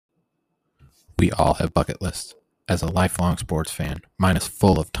We all have bucket lists. As a lifelong sports fan, mine is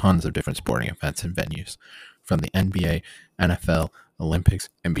full of tons of different sporting events and venues, from the NBA, NFL, Olympics,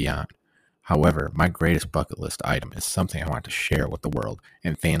 and beyond. However, my greatest bucket list item is something I want to share with the world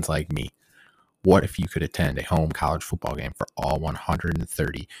and fans like me. What if you could attend a home college football game for all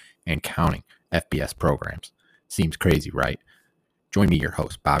 130 and counting FBS programs? Seems crazy, right? Join me, your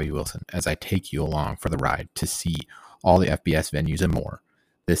host, Bobby Wilson, as I take you along for the ride to see all the FBS venues and more.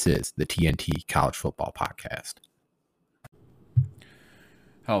 This is the TNT College Football Podcast.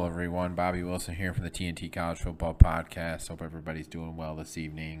 Hello, everyone. Bobby Wilson here from the TNT College Football Podcast. Hope everybody's doing well this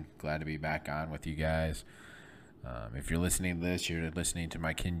evening. Glad to be back on with you guys. If you're listening to this, you're listening to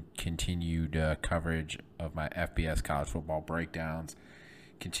my continued coverage of my FBS college football breakdowns,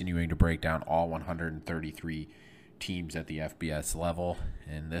 continuing to break down all 133 teams at the FBS level.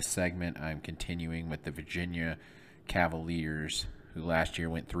 In this segment, I'm continuing with the Virginia Cavaliers, who last year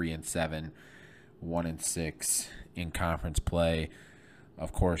went 3-7, 1-6 in conference play.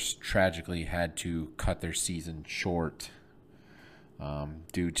 Of course, tragically had to cut their season short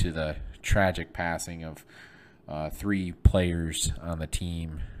due to the tragic passing of three players on the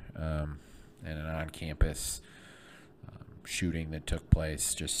team and an on-campus shooting that took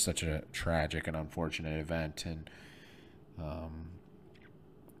place. Just such a tragic and unfortunate event. And,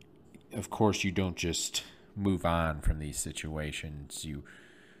 of course, you don't just move on from these situations. You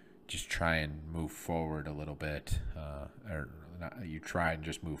just try and move forward a little bit, you try and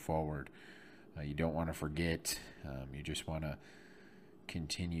just move forward. You don't want to forget. You just want to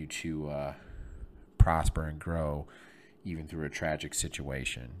continue to prosper and grow even through a tragic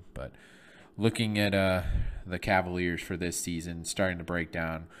situation. But looking at the Cavaliers for this season, starting to break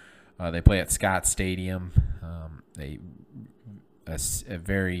down, they play at Scott Stadium, a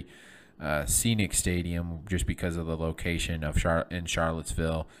very scenic stadium just because of the location of in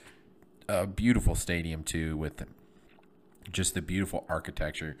Charlottesville. A beautiful stadium too, with just the beautiful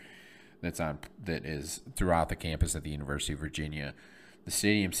architecture that is throughout the campus at the University of Virginia. The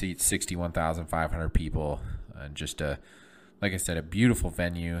stadium seats 61,500 people, and just like I said, a beautiful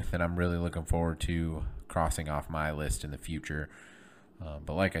venue that I'm really looking forward to crossing off my list in the future.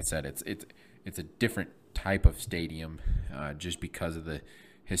 But like I said, it's a different type of stadium just because of the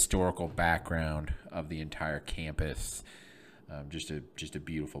historical background of the entire campus. Just a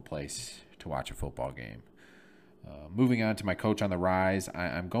beautiful place to watch a football game. Moving on to my coach on the rise,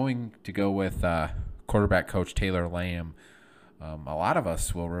 I'm going to go with quarterback coach Taylor Lamb. A lot of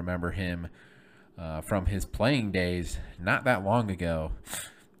us will remember him from his playing days not that long ago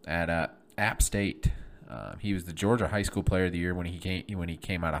at App State. He was the Georgia High School Player of the Year when he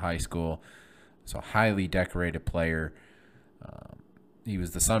came out of high school. So a highly decorated player. He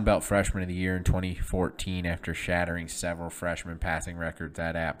was the Sun Belt Freshman of the Year in 2014 after shattering several freshman passing records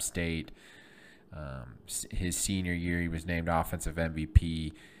at App State. His senior year, he was named Offensive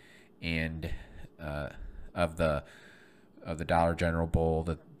MVP and of the Dollar General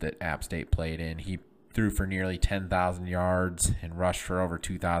Bowl that App State played in. He threw for nearly 10,000 yards and rushed for over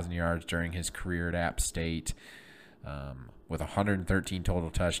 2,000 yards during his career at App State. With 113 total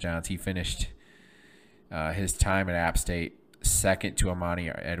touchdowns, he finished his time at App State second to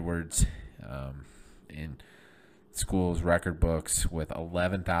Amani Edwards in school's record books with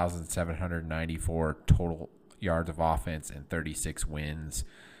 11,794 total yards of offense and 36 wins.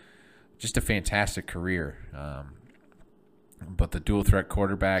 Just a fantastic career. But the dual threat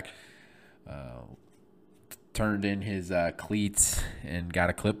quarterback turned in his cleats and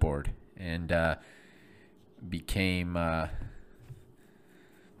got a clipboard and became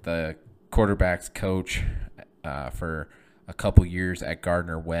the quarterback's coach for a couple years at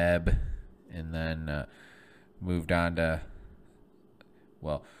Gardner-Webb, and then moved on to,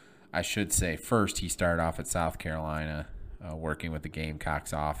 well, I should say first he started off at South Carolina working with the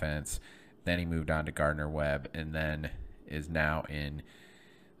Gamecocks offense. Then he moved on to Gardner-Webb, and then is now in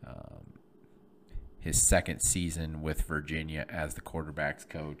his second season with Virginia as the quarterback's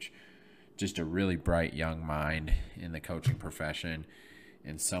coach. Just a really bright young mind in the coaching profession,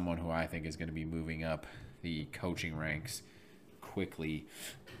 and someone who I think is going to be moving up the coaching ranks quickly,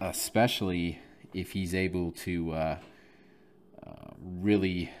 especially if he's able to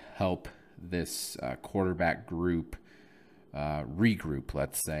really help this quarterback group regroup,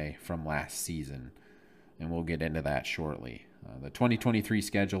 let's say, from last season. And we'll get into that shortly. The 2023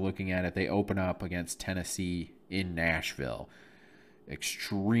 schedule, looking at it, they open up against Tennessee in Nashville.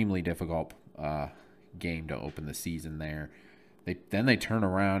 Extremely difficult game to open the season there. Then they turn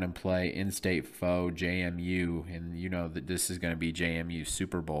around and play in-state foe JMU, and you know that this is going to be JMU's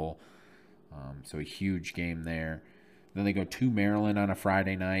Super Bowl, so a huge game there. Then they go to Maryland on a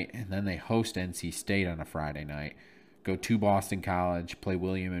Friday night, and then they host NC State on a Friday night. Go to Boston College, play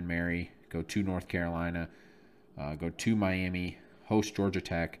William and Mary, go to North Carolina, go to Miami, host Georgia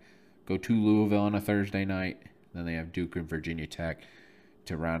Tech, go to Louisville on a Thursday night. Then they have Duke and Virginia Tech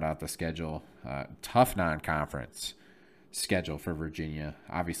to round out the schedule. Tough non-conference schedule for Virginia.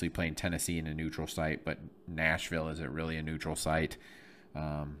 Obviously playing Tennessee in a neutral site, but Nashville isn't really a neutral site.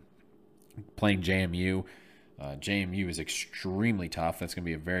 Playing JMU. JMU is extremely tough. That's going to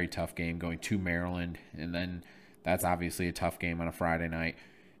be a very tough game going to Maryland. And then that's obviously a tough game on a Friday night.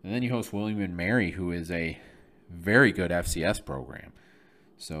 And then you host William and Mary, who is a very good FCS program.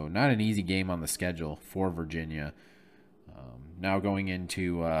 So not an easy game on the schedule for Virginia. Now going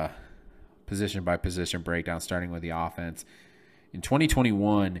into position-by-position breakdown, starting with the offense. In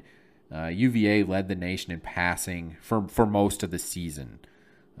 2021, UVA led the nation in passing for most of the season.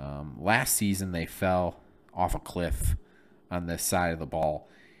 Last season, they fell off a cliff on this side of the ball,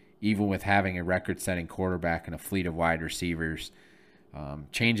 even with having a record-setting quarterback and a fleet of wide receivers.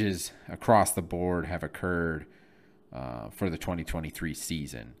 Changes across the board have occurred for the 2023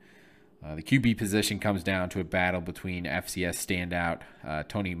 season. The QB position comes down to a battle between FCS standout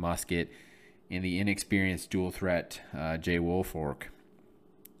Tony Muskett and the inexperienced dual threat Jay Woolfolk.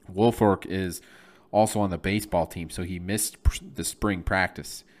 Woolfolk is also on the baseball team, so he missed the spring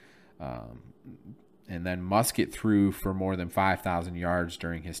practice. And then Muskett threw for more than 5,000 yards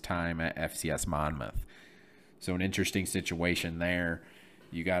during his time at FCS Monmouth. So an interesting situation there.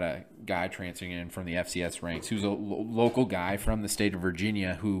 You got a guy transferring in from the FCS ranks who's a local guy from the state of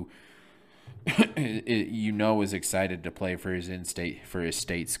Virginia who is excited to play for his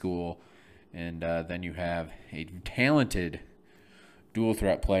state school. And then you have a talented dual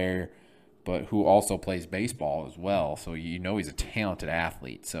threat player, but who also plays baseball as well. So he's a talented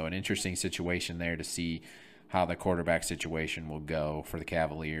athlete. So an interesting situation there to see how the quarterback situation will go for the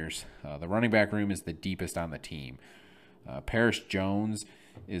Cavaliers. The running back room is the deepest on the team. Paris Jones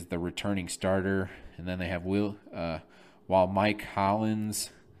is the returning starter. And then they have while Mike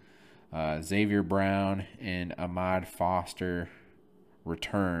Hollins, Xavier Brown, and Ahmad Foster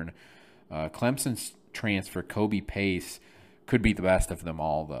return. Clemson's transfer, Kobe Pace, could be the best of them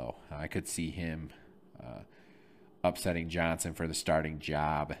all, though. I could see him upsetting Johnson for the starting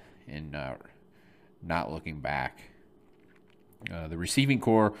job and not looking back. The receiving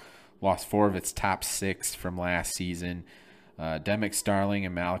core lost 4 of its top 6 from last season. Demick Starling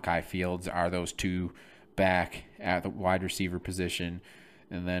and Malachi Fields are those two back at the wide receiver position.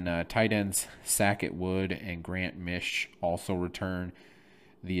 And then tight ends Sackett Wood and Grant Mish also return.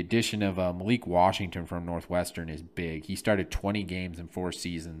 The addition of Malik Washington from Northwestern is big. He started 20 games in 4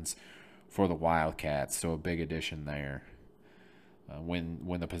 seasons for the Wildcats, so a big addition there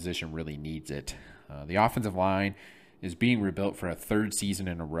when the position really needs it. The offensive line is being rebuilt for a 3rd season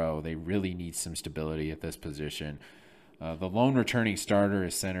in a row. They really need some stability at this position. The lone returning starter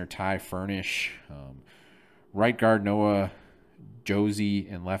is center Ty Furnish. Right guard Noah Josie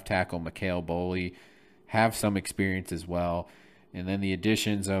and left tackle Mikhail Boley have some experience as well. And then the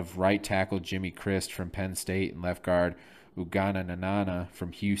additions of right tackle Jimmy Christ from Penn State and left guard Ugana Nanana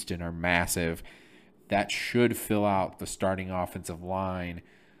from Houston are massive. That should fill out the starting offensive line.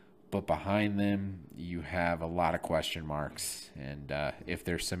 But behind them, you have a lot of question marks. And if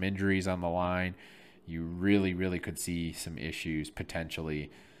there's some injuries on the line, you really, really could see some issues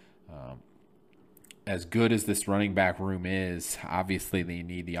potentially. As good as this running back room is, obviously they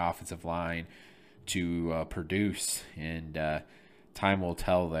need the offensive line to produce, and time will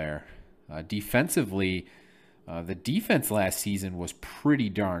tell there. Defensively, the defense last season was pretty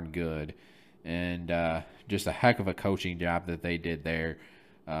darn good, and just a heck of a coaching job that they did there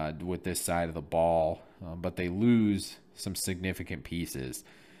with this side of the ball, but they lose some significant pieces.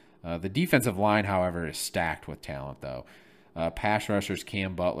 The defensive line, however, is stacked with talent, though. Pass rushers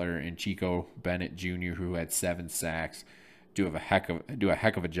Cam Butler and Chico Bennett Jr., who had 7 sacks, do a heck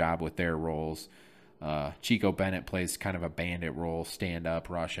of a job with their roles. Chico Bennett plays kind of a bandit role, stand-up,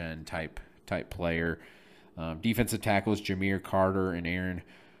 rush-end type player. Defensive tackles Jameer Carter and Aaron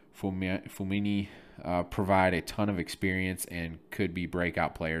Fumini provide a ton of experience and could be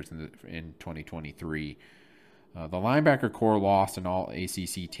breakout players in 2023. The linebacker core lost an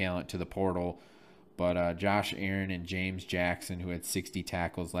all-ACC talent to the portal, but Josh Aaron and James Jackson, who had 60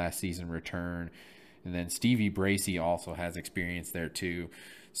 tackles last season, return. And then Stevie Bracey also has experience there too.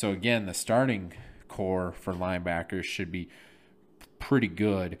 So again, the starting core for linebackers should be pretty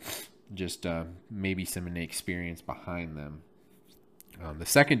good, just maybe some inexperience behind them. The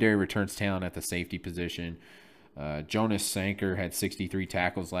secondary returns talent at the safety position. Jonas Sanker had 63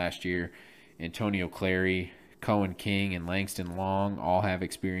 tackles last year. Antonio Clary Cohen King and Langston Long all have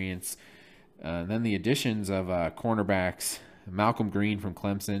experience. Then the additions of cornerbacks Malcolm Green from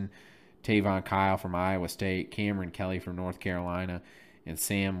Clemson, Tavon Kyle from Iowa State, Cameron Kelly from North Carolina, and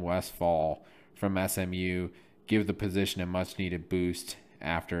Sam Westfall from SMU give the position a much-needed boost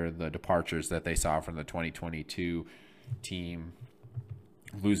after the departures that they saw from the 2022 team,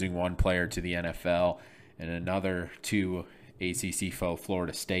 losing one player to the NFL and another to ACC foe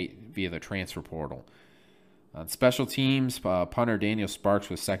Florida State via the transfer portal. On special teams, punter Daniel Sparks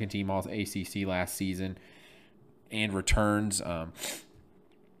was second-team All-ACC last season and returns.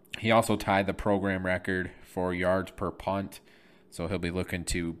 He also tied the program record for yards per punt, so he'll be looking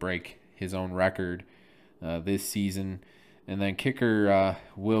to break his own record this season. And then kicker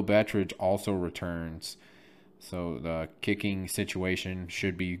Will Bettridge also returns, so the kicking situation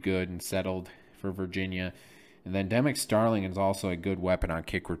should be good and settled for Virginia. And then Demick Starling is also a good weapon on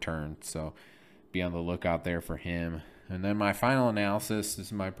kick return, so be on the lookout there for him. And then my final analysis, this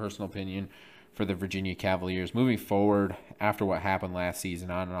is my personal opinion, for the Virginia Cavaliers. Moving forward, after what happened last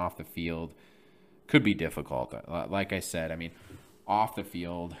season on and off the field, could be difficult. Like I said, I mean, off the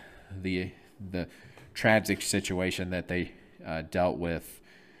field, the tragic situation that they dealt with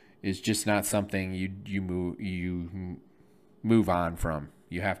is just not something you move on from.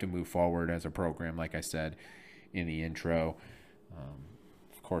 You have to move forward as a program, like I said in the intro.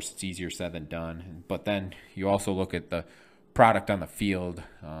 Of course, it's easier said than done. But then you also look at the product on the field.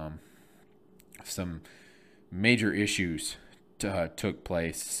 Some major issues took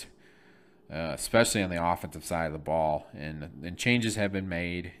place, especially on the offensive side of the ball. And changes have been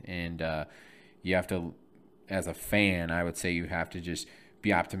made. And you have to, as a fan, I would say you have to just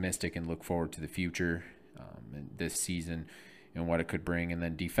be optimistic and look forward to the future this season and what it could bring. And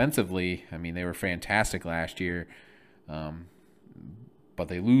then defensively, I mean, they were fantastic last year. But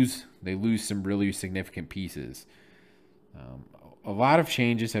they lose some really significant pieces. A lot of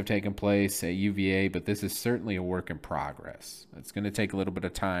changes have taken place at UVA, but this is certainly a work in progress. It's going to take a little bit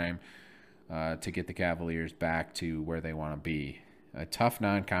of time to get the Cavaliers back to where they want to be. A tough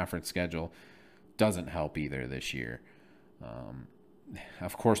non-conference schedule doesn't help either this year.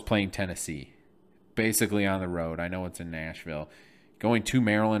 Of course, playing Tennessee, basically on the road. I know it's in Nashville. Going to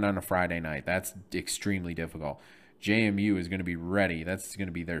Maryland on a Friday night, that's extremely difficult. JMU is going to be ready. That's going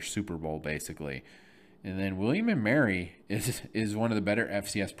to be their Super Bowl, basically. And then William & Mary is one of the better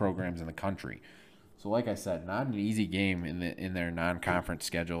FCS programs in the country. So, like I said, not an easy game in their non-conference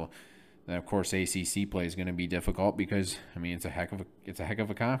schedule. And of course, ACC play is going to be difficult because I mean it's a heck of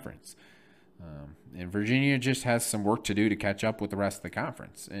a conference. And Virginia just has some work to do to catch up with the rest of the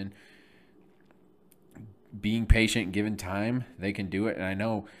conference. And being patient and given time, they can do it. And I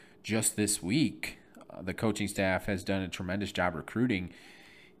know just this week, the coaching staff has done a tremendous job recruiting,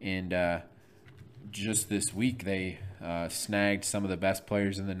 and just this week they snagged some of the best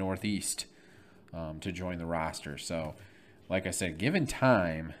players in the Northeast to join the roster. So, like I said, given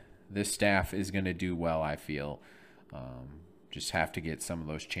time, this staff is going to do well, I feel. Just have to get some of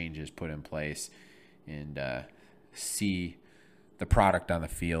those changes put in place and see the product on the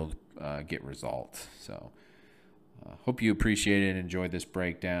field get results. So, hope you appreciate it and enjoyed this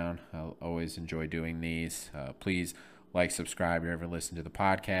breakdown. I always enjoy doing these. Please like, subscribe if you ever listen to the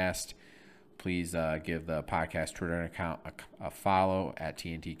podcast. Please give the podcast Twitter account a follow at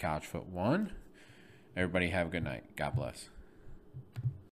TNT College Foot 1. Everybody have a good night. God bless.